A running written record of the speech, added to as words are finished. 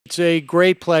It's a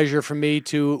great pleasure for me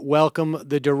to welcome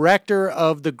the director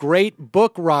of The Great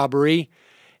Book Robbery,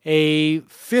 a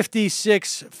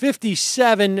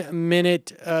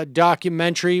 57-minute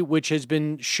documentary which has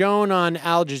been shown on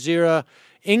Al Jazeera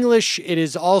English. It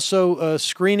is also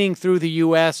screening through the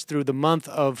U.S. through the month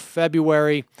of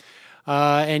February.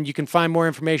 And you can find more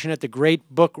information at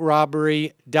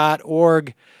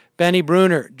thegreatbookrobbery.org. Benny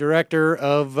Brunner, director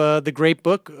of The Great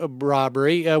Book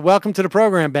Robbery. Welcome to the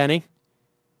program, Benny.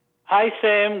 Hi,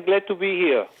 Sam. Glad to be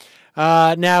here.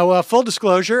 Now, full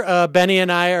disclosure, Benny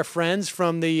and I are friends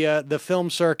from the film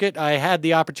circuit. I had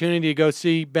the opportunity to go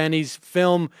see Benny's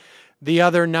film the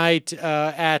other night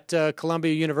at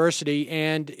Columbia University,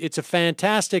 and it's a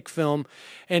fantastic film.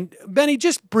 And Benny,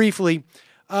 just briefly,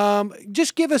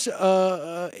 just give us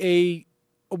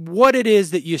what it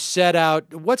is that you set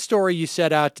out, what story you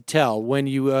set out to tell when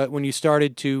you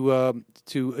started to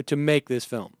make this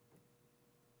film.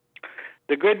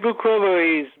 The Great Book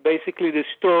Robbery is basically the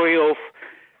story of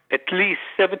at least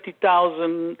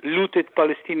 70,000 looted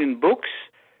Palestinian books.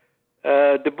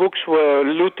 The books were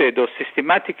looted or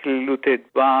systematically looted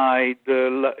by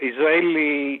the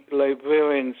Israeli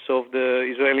librarians of the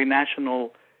Israeli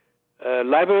National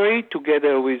Library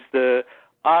together with the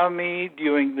army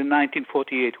during the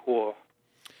 1948 war.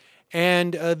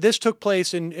 And this took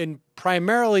place in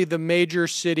primarily the major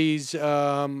cities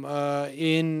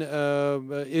in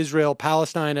Israel,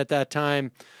 Palestine at that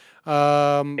time.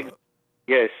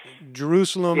 Yes.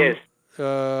 Jerusalem, yes.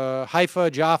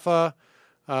 Haifa, Jaffa,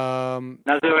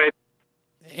 Nazareth.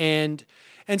 And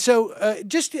so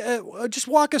just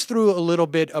walk us through a little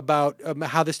bit about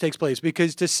how this takes place,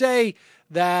 because to say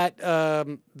that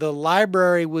the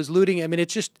library was looting, I mean,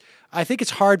 it's just, I think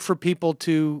it's hard for people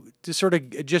to sort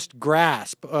of just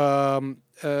grasp. What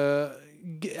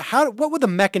were the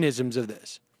mechanisms of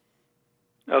this?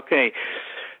 Okay.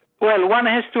 Well, one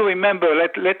has to remember.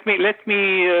 Let me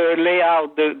lay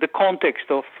out the context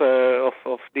of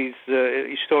this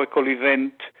historical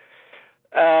event.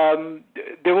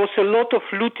 There was a lot of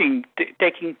looting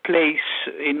taking place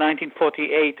in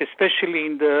 1948, especially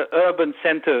in the urban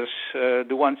centers,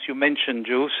 the ones you mentioned,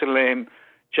 Jerusalem,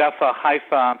 Jaffa,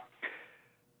 Haifa.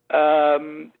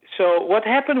 So what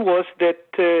happened was that,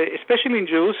 especially in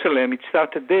Jerusalem, it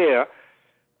started there.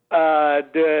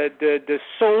 The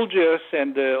soldiers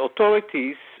and the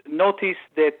authorities noticed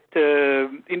that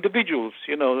individuals,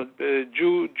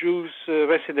 Jews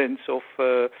residents of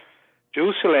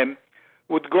Jerusalem,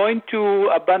 would go into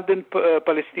abandoned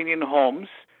Palestinian homes,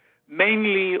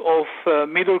 mainly of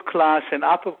middle-class and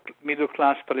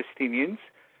upper-middle-class Palestinians,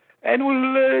 and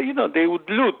they would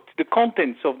loot the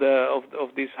contents of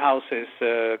these houses,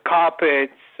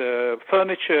 carpets,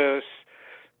 furniture,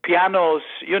 pianos,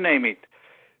 you name it.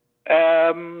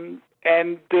 And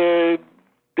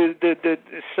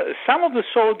some of the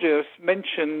soldiers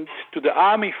mentioned to the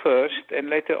army first, and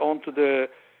later on to the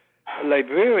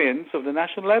librarians of the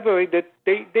National Library, that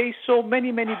they saw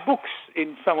many books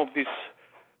in some of these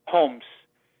homes.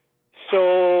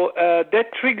 So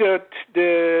that triggered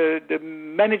the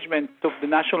management of the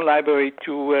National Library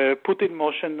to put in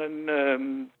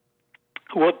motion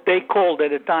what they called at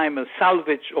the time a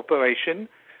salvage operation,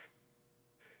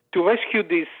 to rescue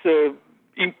these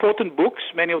important books,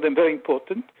 many of them very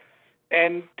important,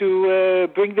 and to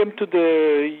bring them to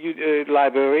the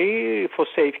library for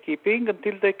safekeeping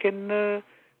until they can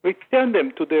return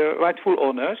them to their rightful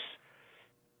owners.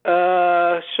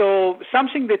 So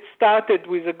something that started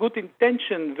with a good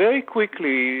intention very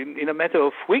quickly, in a matter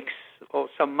of weeks or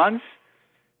some months,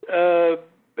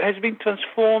 has been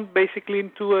transformed basically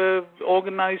into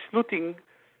organized looting,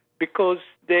 because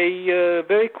they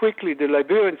very quickly, the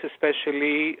librarians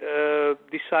especially,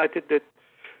 decided that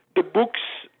the books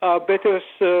are better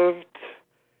served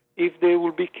if they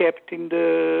will be kept in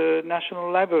the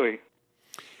National Library.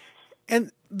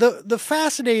 And the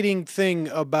fascinating thing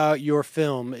about your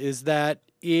film is that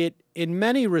it, in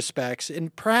many respects,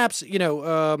 and perhaps,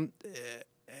 and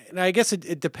I guess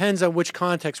it depends on which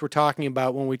context we're talking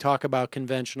about when we talk about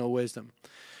conventional wisdom,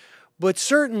 but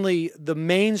certainly the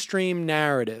mainstream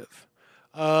narrative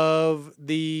of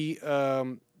the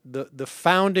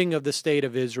founding of the State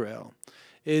of Israel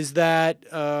is that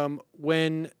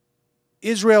when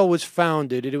Israel was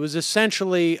founded, it was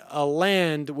essentially a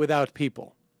land without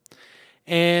people.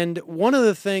 And one of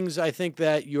the things I think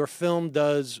that your film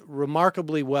does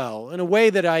remarkably well, in a way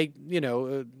that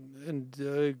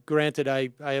granted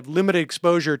I have limited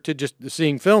exposure to just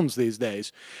seeing films these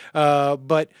days,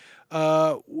 but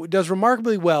does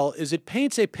remarkably well, is it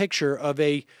paints a picture of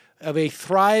a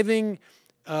thriving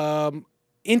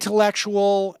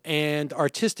intellectual and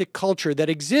artistic culture that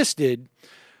existed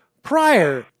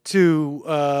prior to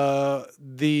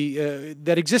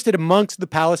that existed amongst the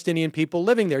Palestinian people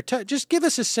living there. Just give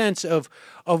us a sense of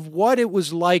what it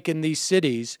was like in these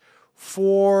cities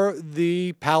for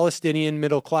the Palestinian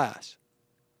middle class.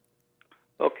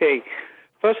 Okay.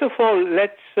 First of all,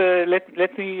 let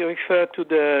me refer to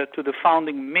the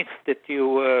founding myth that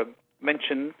you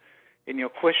mentioned in your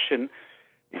question.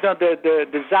 You know,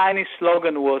 the Zionist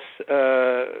slogan was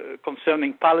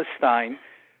concerning Palestine,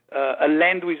 a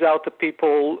land without a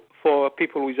people for a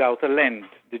people without a land,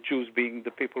 the Jews being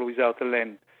the people without a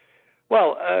land.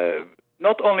 Well,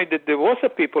 not only that there was a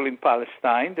people in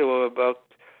Palestine, there were about,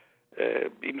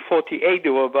 in 48,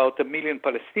 there were about 1 million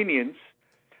Palestinians,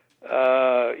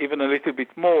 even a little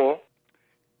bit more,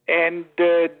 and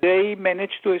they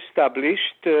managed to establish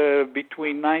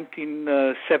between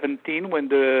 1917, when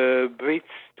the Brits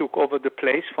took over the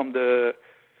place from the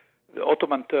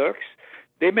Ottoman Turks,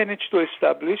 they managed to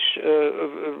establish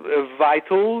a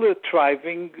vital,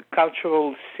 thriving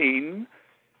cultural scene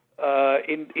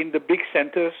in the big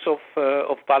centers of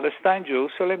Palestine: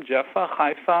 Jerusalem, Jaffa,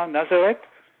 Haifa, Nazareth.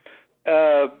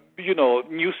 You know,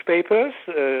 newspapers.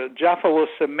 Jaffa was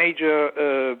a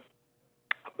major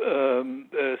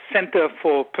center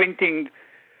for printing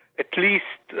at least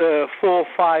 4 or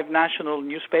 5 national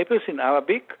newspapers in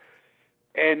Arabic,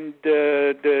 and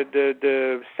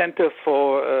the center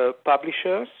for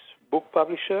publishers, book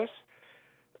publishers.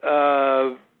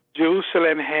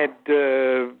 Jerusalem had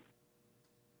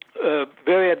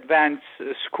very advanced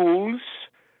schools,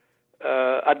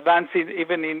 advanced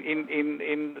even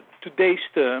in today's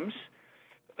terms.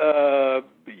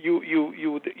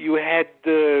 You had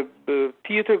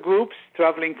theater groups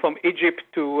traveling from Egypt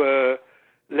to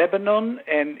Lebanon,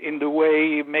 and in the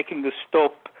way making the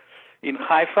stop in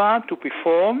Haifa to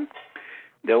perform.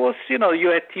 There was, you know, you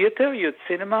had theater, you had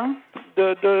cinema,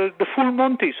 the full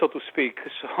Monty, so to speak.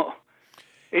 So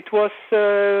it was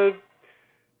a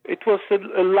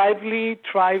lively,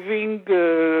 thriving,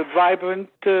 vibrant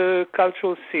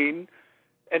cultural scene,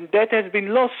 and that has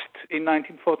been lost in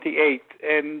 1948.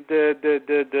 And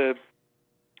the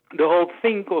whole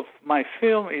thing of my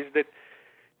film is that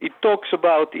it talks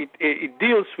about, it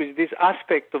deals with this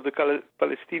aspect of the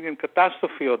Palestinian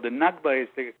catastrophe, or the Nakba as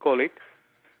they call it,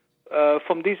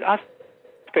 from this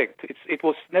aspect. It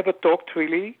was never talked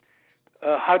really,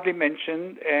 hardly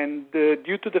mentioned, and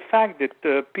due to the fact that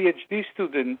a PhD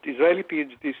student, Israeli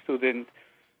PhD student,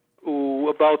 who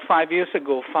about 5 years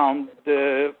ago found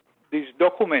these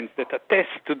documents that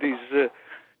attest to this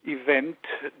event,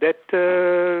 that,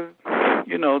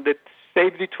 you know, that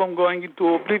saved it from going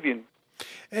into oblivion.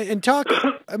 And talk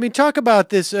about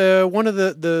this. One of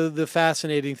the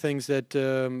fascinating things that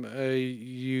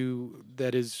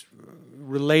that is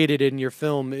related in your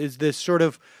film is this sort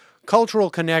of cultural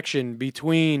connection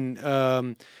between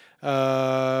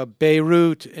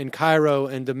Beirut and Cairo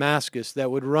and Damascus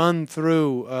that would run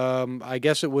through. I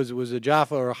guess it was a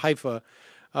Jaffa or Haifa.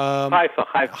 Haifa,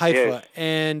 yes.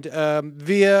 And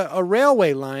via a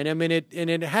railway line. I mean,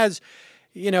 it has,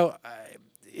 you know,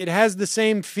 it has the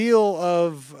same feel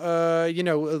of, you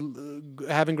know,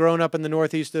 having grown up in the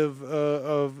northeast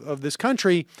of this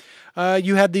country.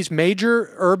 You had these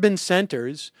major urban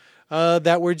centers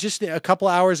that were just a couple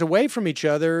hours away from each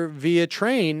other via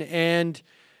train, and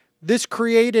this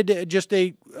created just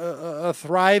a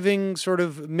thriving sort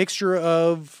of mixture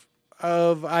of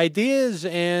ideas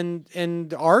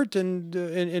and art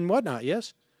and whatnot.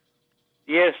 Yes.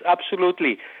 Yes,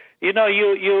 absolutely. You know,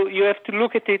 you have to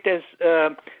look at it as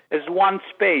one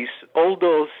space.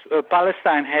 Although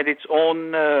Palestine had its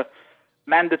own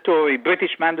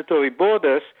British mandatory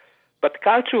borders, but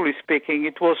culturally speaking,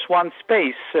 it was one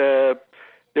space. There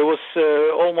was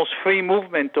almost free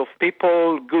movement of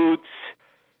people, goods,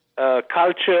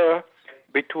 culture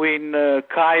between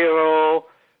Cairo,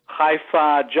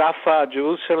 Haifa, Jaffa,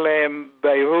 Jerusalem,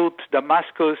 Beirut,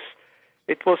 Damascus.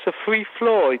 It was a free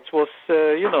flow. It was,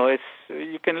 you know,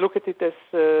 you can look at it as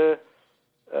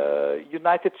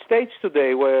United States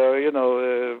today, where, you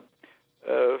know,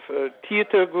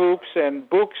 theater groups and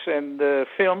books and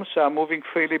films are moving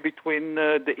freely between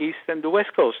the East and the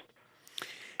West Coast.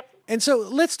 And so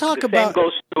let's talk the about... same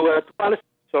goes to Palestine.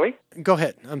 Sorry? Go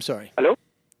ahead. I'm sorry. Hello?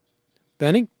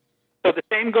 Benny? So the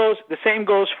same goes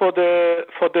for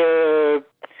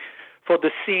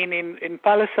the scene in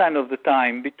Palestine of the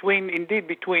time. Between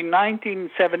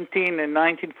 1917 and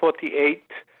 1948,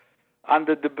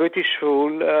 under the British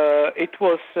rule, it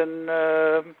was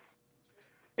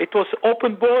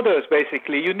open borders,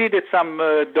 basically. You needed some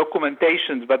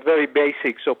documentations, but very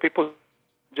basic. So people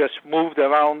just moved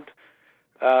around,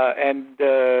 and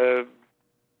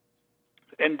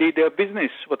and did their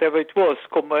business, whatever it was,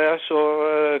 commerce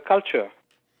or culture.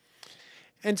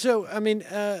 And so, I mean,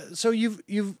 so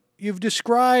you've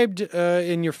described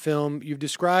in your film, you've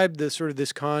described the sort of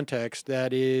this context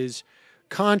that is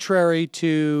contrary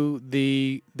to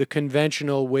the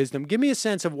conventional wisdom. Give me a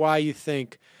sense of why you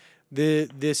think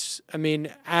this. I mean,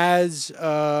 as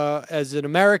an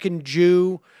American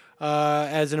Jew,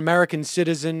 as an American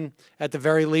citizen, at the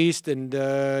very least, and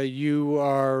you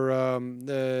are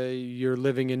you're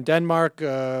living in Denmark,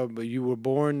 but you were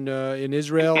born in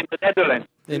Israel, in the Netherlands.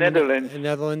 In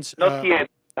Netherlands. Not yet.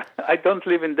 I don't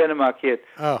live in Denmark yet.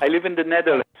 Oh. I live in the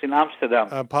Netherlands, in Amsterdam.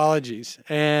 Apologies.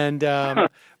 And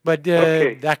but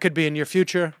Okay. that could be in your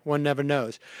future. One never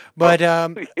knows. But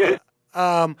Yes.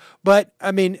 but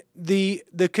I mean, the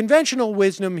conventional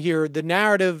wisdom here, the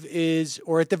narrative is,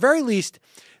 or at the very least,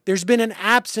 there's been an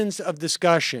absence of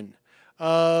discussion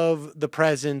of the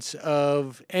presence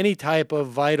of any type of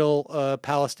vital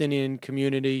Palestinian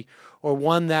community, or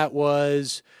one that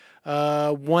was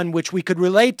one which we could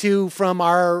relate to from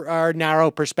our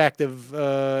narrow perspective,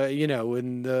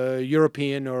 in the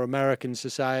European or American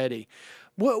society.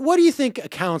 What do you think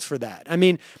accounts for that? I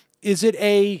mean, is it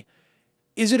a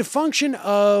function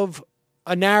of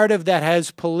a narrative that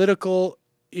has political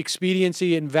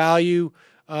expediency and value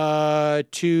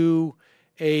to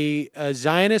a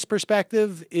Zionist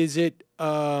perspective? Is it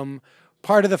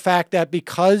part of the fact that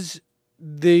because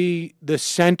the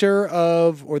center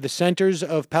of, or the centers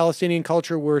of Palestinian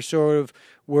culture were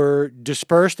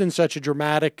dispersed in such a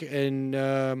dramatic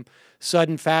and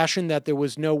sudden fashion that there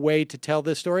was no way to tell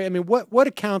this story? I mean, what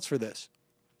accounts for this?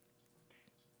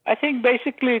 I think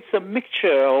basically it's a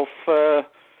mixture of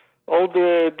all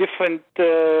the different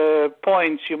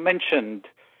points you mentioned.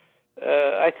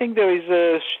 I think there is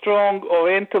a strong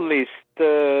Orientalist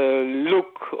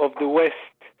look of the West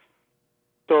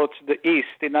towards the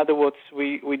East. In other words,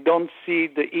 we don't see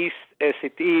the East as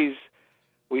it is.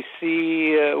 We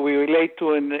relate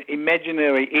to an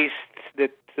imaginary East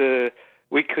that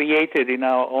we created in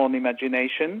our own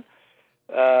imagination.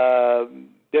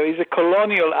 There is a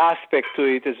colonial aspect to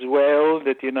it as well,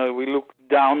 that, we look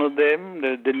down on them,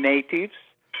 the natives,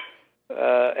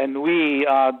 and we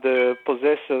are the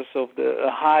possessors of a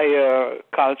higher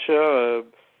culture,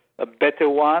 a better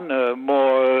one, a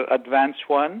more advanced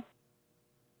one.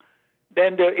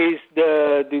 Then there is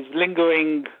this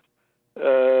lingering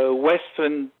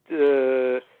Western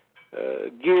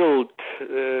guilt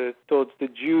towards the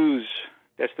Jews.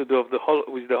 That's to do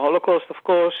with the Holocaust, of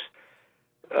course.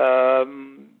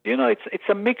 It's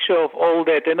a mixture of all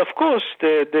that, and of course,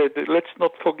 let's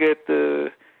not forget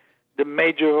the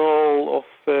major role of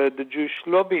the Jewish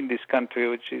lobby in this country,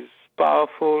 which is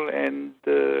powerful and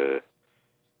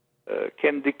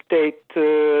can dictate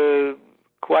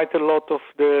quite a lot of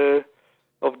the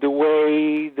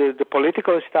way the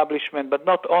political establishment, but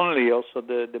not only, also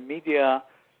the media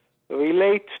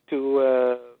relate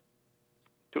to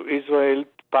Israel,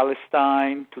 to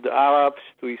Palestine, to the Arabs,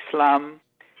 to Islam.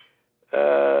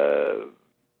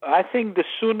 I think the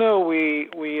sooner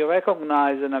we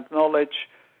recognize and acknowledge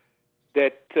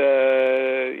that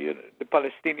the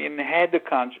Palestinian had a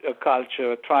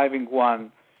culture, a thriving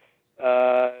one,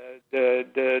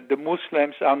 the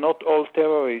Muslims are not all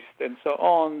terrorists, and so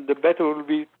on, the better it will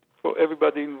be for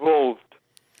everybody involved.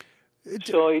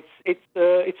 So it's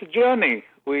a journey.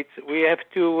 We have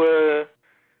to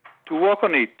work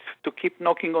on it, to keep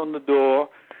knocking on the door,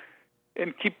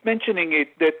 and keep mentioning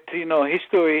it, that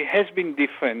history has been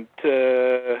different.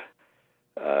 There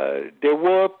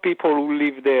were people who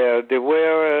lived there. There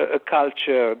were a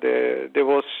culture. There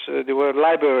were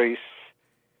libraries,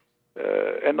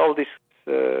 and all this.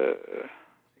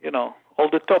 All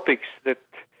the topics that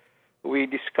we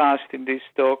discussed in this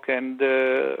talk, and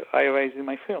I raised in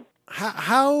my film.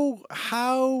 How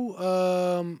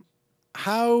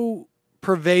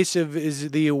pervasive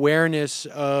is the awareness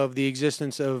of the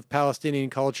existence of Palestinian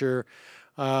culture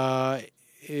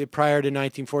prior to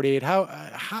 1948?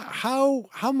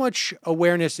 How much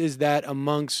awareness is that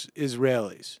amongst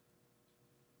Israelis?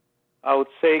 I would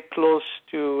say close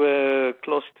to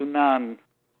none,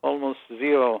 almost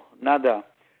zero, nada.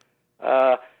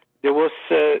 There was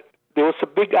a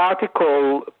big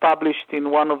article published in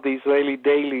one of the Israeli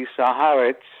dailies,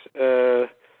 Haaretz,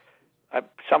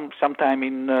 sometime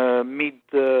in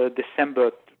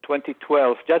mid-December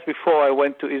 2012, just before I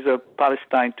went to Israel,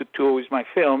 Palestine to tour with my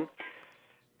film.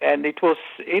 And it was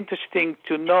interesting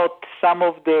to note some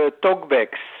of the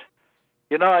talkbacks.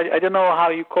 I don't know how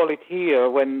you call it here,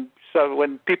 when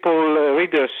people,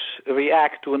 readers,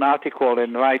 react to an article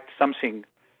and write something.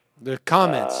 The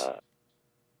comments.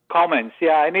 Comments,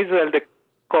 yeah. In Israel, the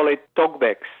call it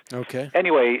talkbacks. Okay.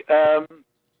 Anyway,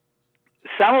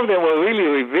 some of them were really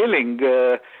revealing.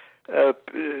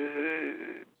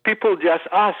 People just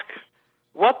ask,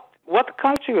 what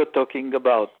culture you're talking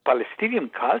about? Palestinian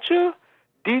culture?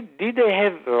 Did they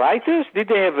have writers? Did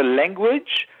they have a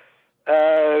language?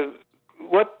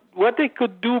 What they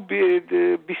could do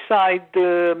beside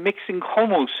mixing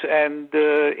hummus and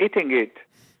eating it?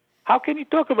 How can you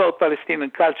talk about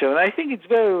Palestinian culture? And I think it's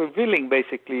very revealing,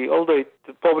 basically, although it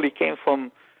probably came from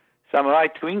some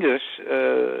right-wingers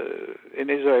in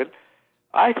Israel.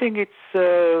 I think it's a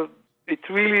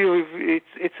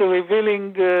revealing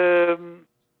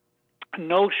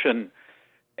notion.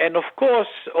 And of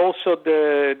course, also the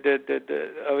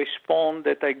response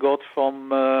that I got from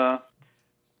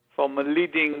a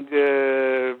leading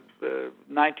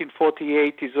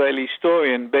 1948 Israeli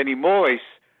historian, Benny Morris,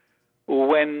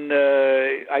 when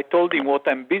I told him what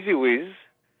I'm busy with.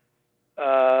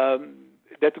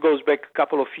 That goes back a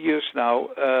couple of years now.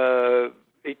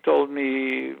 He told me,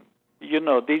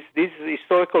 this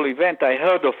historical event, I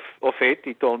heard of it.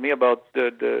 He told me about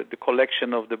the collection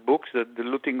of the books, the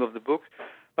looting of the books.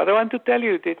 But I want to tell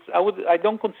you, I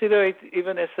don't consider it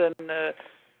even as a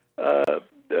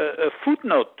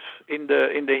footnote in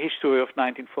the history of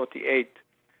 1948.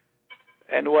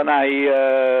 And when I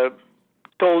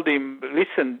told him,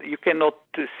 listen, you cannot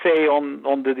say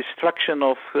on the destruction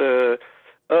of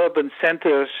urban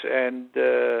centers and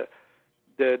the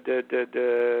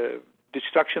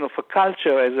destruction of a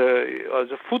culture as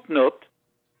a footnote.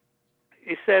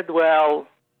 He said, well,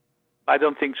 I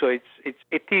don't think so. It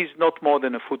is not more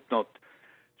than a footnote.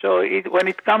 So when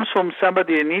it comes from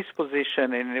somebody in his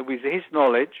position and with his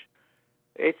knowledge,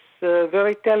 it's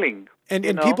very telling.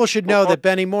 And people should know that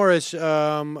Benny Morris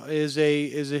is a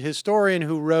historian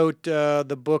who wrote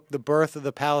the book "The Birth of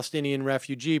the Palestinian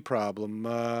Refugee Problem."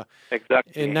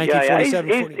 Exactly. In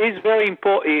 1947. It's very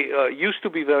important. Used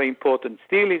to be very important.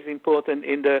 Still is important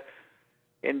in the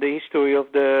history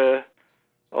of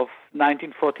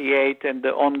 1948 and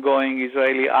the ongoing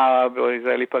Israeli-Arab or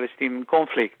Israeli-Palestinian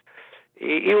conflict.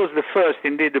 He was the first.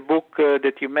 Indeed, the book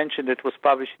that you mentioned that was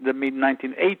published in the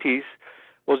mid-1980s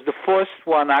was the first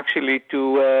one actually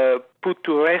to put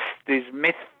to rest this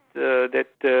myth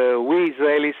that we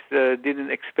Israelis didn't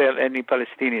expel any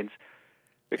Palestinians,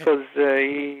 because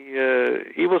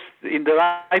he was in the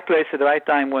right place at the right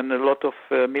time when a lot of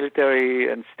military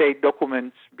and state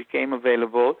documents became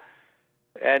available,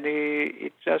 and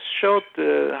it just showed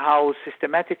how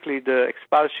systematically the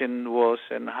expulsion was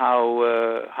and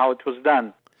how it was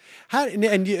done.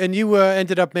 And you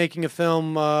ended up making a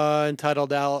film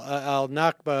entitled Al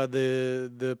Nakba,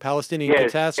 the Palestinian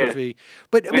catastrophe. Yes.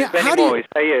 But I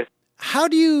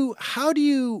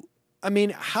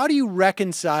mean, how do you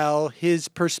reconcile his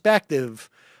perspective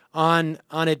on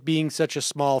it being such a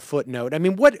small footnote?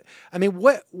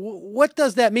 What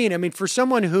does that mean? I mean, for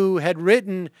someone who had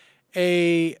written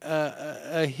a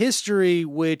history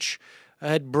which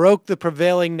had broke the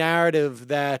prevailing narrative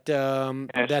that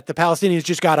that the Palestinians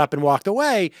just got up and walked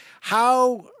away.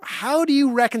 How do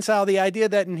you reconcile the idea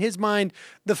that in his mind,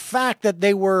 the fact that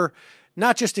they were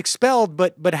not just expelled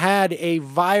but had a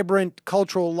vibrant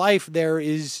cultural life there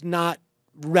is not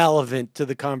relevant to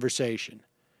the conversation?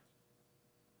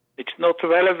 It's not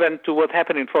relevant to what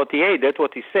happened in 48. That's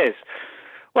what he says.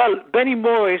 Well, Benny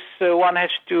Morris, one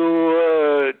has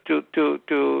to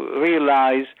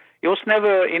realize. He was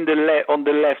never on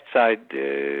the left side.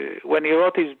 When he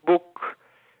wrote his book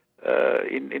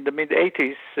in the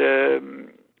mid-80s,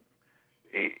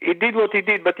 he did what he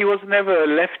did, but he was never a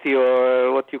lefty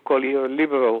or what you call here a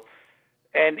liberal.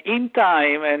 And in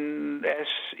time, and as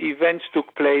events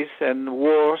took place, and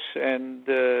wars and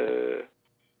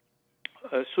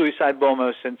suicide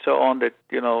bombers and so on, that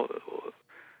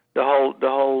the whole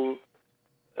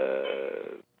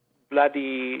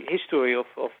bloody history of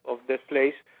that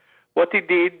place. What he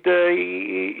did,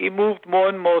 he moved more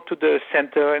and more to the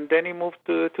center, and then he moved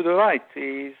to the right.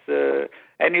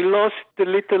 And he lost the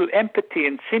little empathy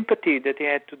and sympathy that he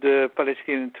had to the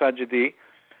Palestinian tragedy,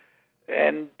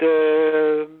 and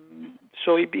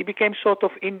so he became sort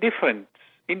of indifferent.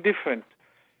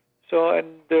 So,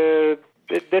 and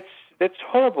that's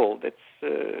horrible. That's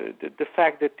the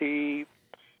fact that he.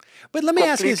 But let me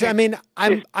ask you this. I mean,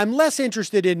 I'm less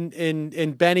interested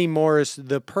in Benny Morris,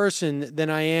 the person, than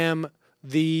I am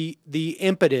the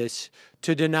impetus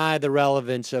to deny the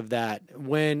relevance of that.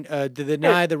 To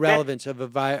deny the relevance of a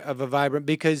vibrant,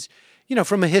 because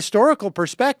from a historical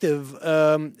perspective,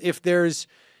 if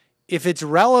it's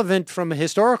relevant from a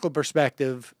historical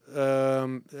perspective,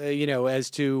 as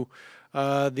to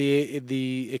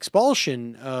the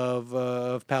expulsion of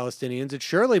Palestinians, it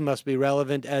surely must be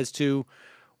relevant as to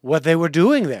what they were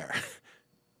doing there.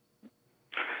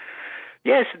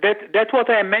 Yes, that's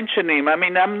what I'm mentioning. I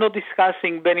mean, I'm not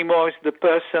discussing Benny Morris the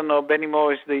person or Benny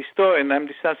Morris the historian. I'm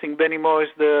discussing Benny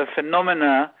Morris the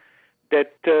phenomena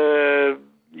that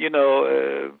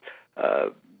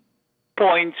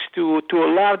points to a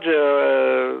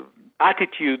larger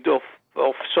attitude of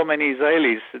so many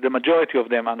Israelis, the majority of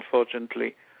them,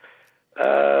 unfortunately,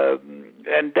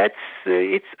 and that's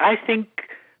it's. I think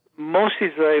most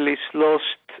Israelis lost,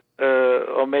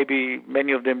 or maybe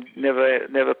many of them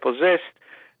never possessed,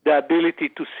 the ability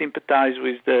to sympathize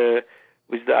with the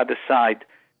other side,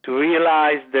 to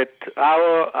realize that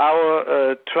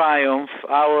our triumph,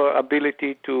 our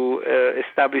ability to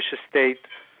establish a state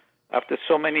after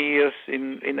so many years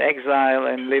in exile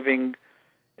and living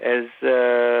as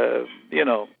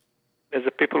as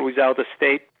a people without a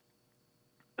state,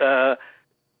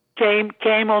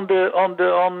 came on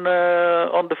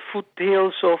the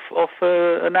foothills of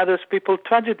another people's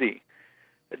tragedy.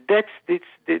 That's the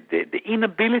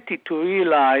inability to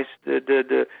realize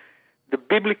the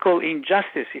biblical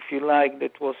injustice, if you like,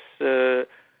 that was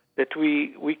that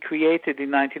we created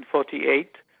in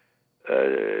 1948.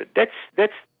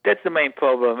 That's the main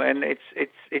problem, and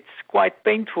it's quite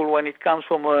painful when it comes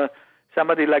from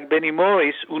somebody like Benny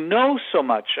Morris, who knows so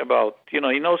much about, he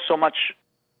knows so much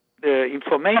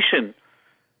information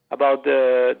about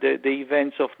the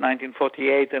events of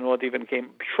 1948 and what even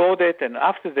came before that and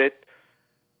after that,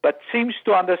 but seems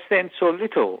to understand so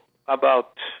little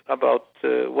about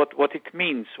what it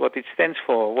means, what it stands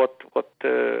for, what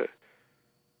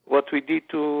we did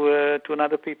to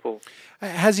another people.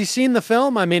 Has he seen the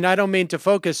film? I mean, I don't mean to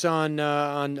focus on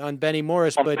Benny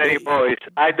Morris, but Benny Morris,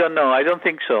 I don't know. I don't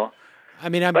think so. I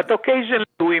mean, but occasionally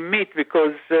we meet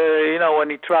because when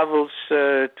he travels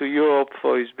to Europe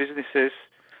for his businesses,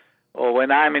 or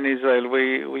when I'm in Israel,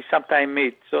 we sometimes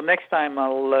meet. So next time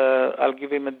I'll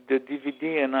give him the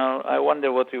DVD, and I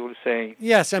wonder what he will say.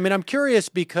 Yes, I mean, I'm curious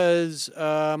because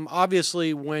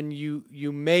obviously when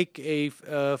you make a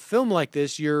film like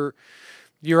this, you're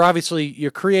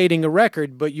creating a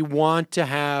record, but you want to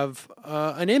have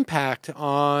an impact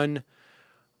on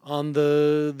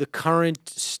the current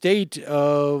state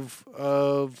of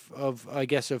I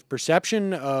guess of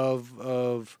perception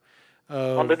of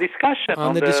on the discussion.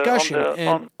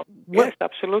 Yes,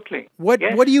 absolutely. What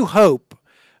do you hope?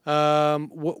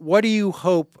 What do you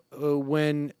hope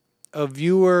when a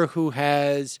viewer who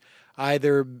has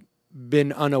either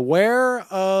been unaware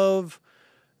of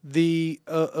the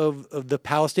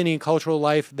Palestinian cultural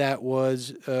life that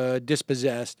was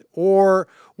dispossessed, or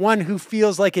one who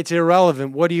feels like it's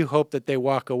irrelevant? What do you hope that they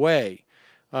walk away?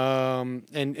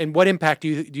 And what impact do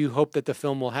you hope that the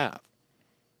film will have?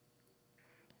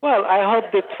 Well, I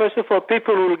hope that, first of all,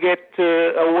 people will get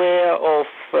aware of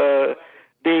the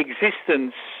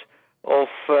existence of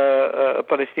a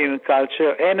Palestinian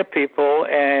culture and a people,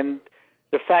 and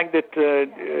the fact that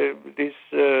this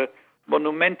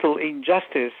monumental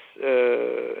injustice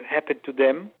happened to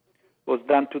them, was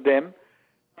done to them,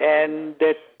 and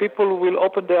that people will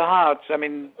open their hearts. I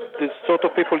mean, the sort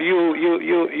of people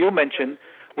you mentioned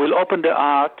will open their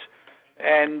heart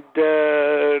and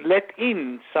let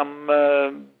in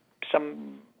or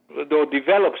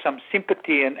develop some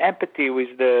sympathy and empathy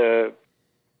with the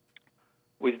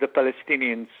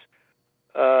Palestinians.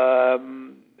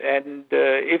 And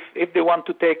if they want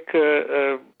to take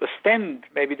a stand,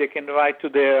 maybe they can write to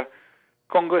their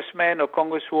congressman or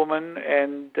congresswoman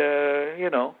and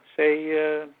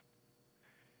say,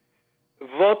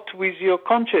 vote with your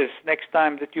conscience next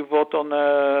time that you vote on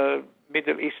a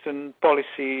Middle Eastern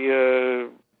policy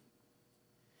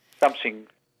something.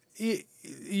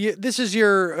 This is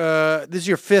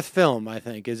your fifth film, I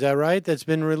think. Is that right? That's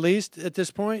been released at this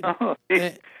point.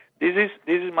 This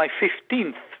is my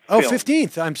 15th. Oh,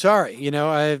 15th. I'm sorry.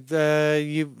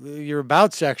 Your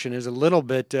about section is a little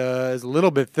bit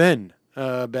thin,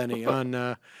 Benny,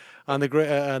 on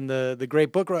the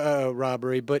Great Book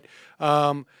Robbery. But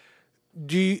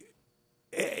do you,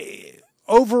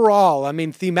 overall, I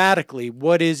mean, thematically,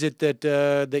 what is it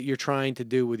that you're trying to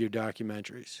do with your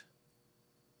documentaries?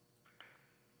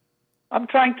 I'm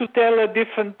trying to tell a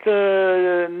different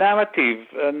narrative,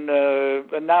 and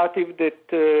a narrative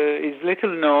that is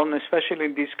little known, especially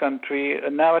in this country, a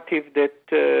narrative that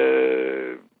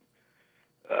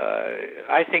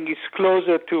I think is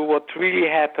closer to what really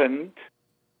happened,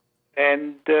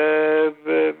 and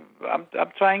I'm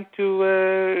trying to.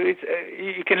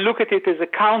 You can look at it as a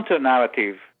counter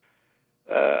narrative.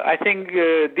 I think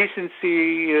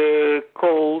decency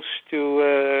calls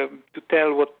to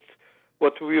tell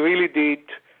what we really did,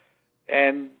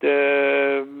 and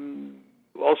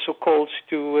also calls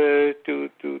to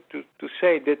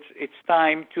say that it's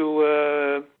time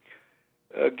to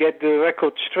get the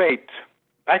record straight.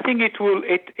 I think it's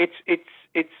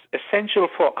essential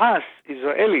for us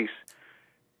Israelis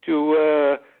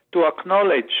to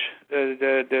acknowledge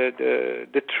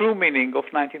the true meaning of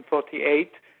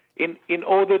 1948 in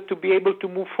order to be able to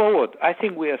move forward. I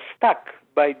think we are stuck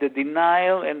by the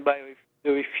denial and by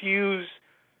the refuse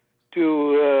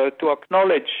to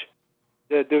acknowledge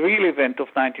the real event of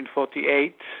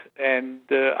 1948 and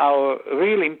our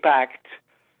real impact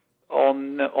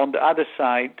on the other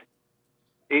side.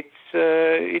 We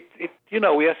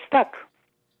are stuck,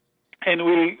 and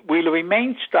we'll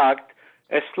remain stuck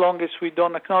as long as we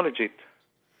don't acknowledge it.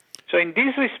 So in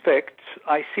this respect,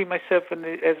 I see myself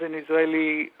as an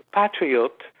Israeli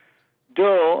patriot,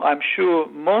 though I'm sure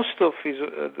most of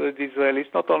the Israelis,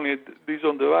 not only these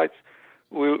on the right,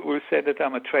 will say that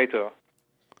I'm a traitor.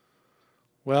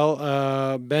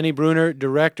 Well, Benny Brunner,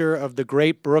 director of the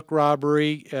Great Book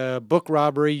Robbery,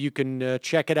 you can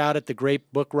check it out at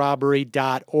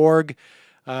thegreatbookrobbery.org.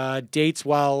 Dates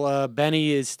while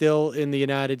Benny is still in the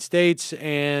United States,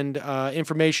 and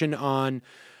information on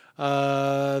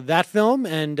that film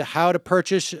and how to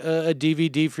purchase a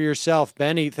DVD for yourself.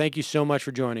 Benny, thank you so much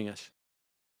for joining us.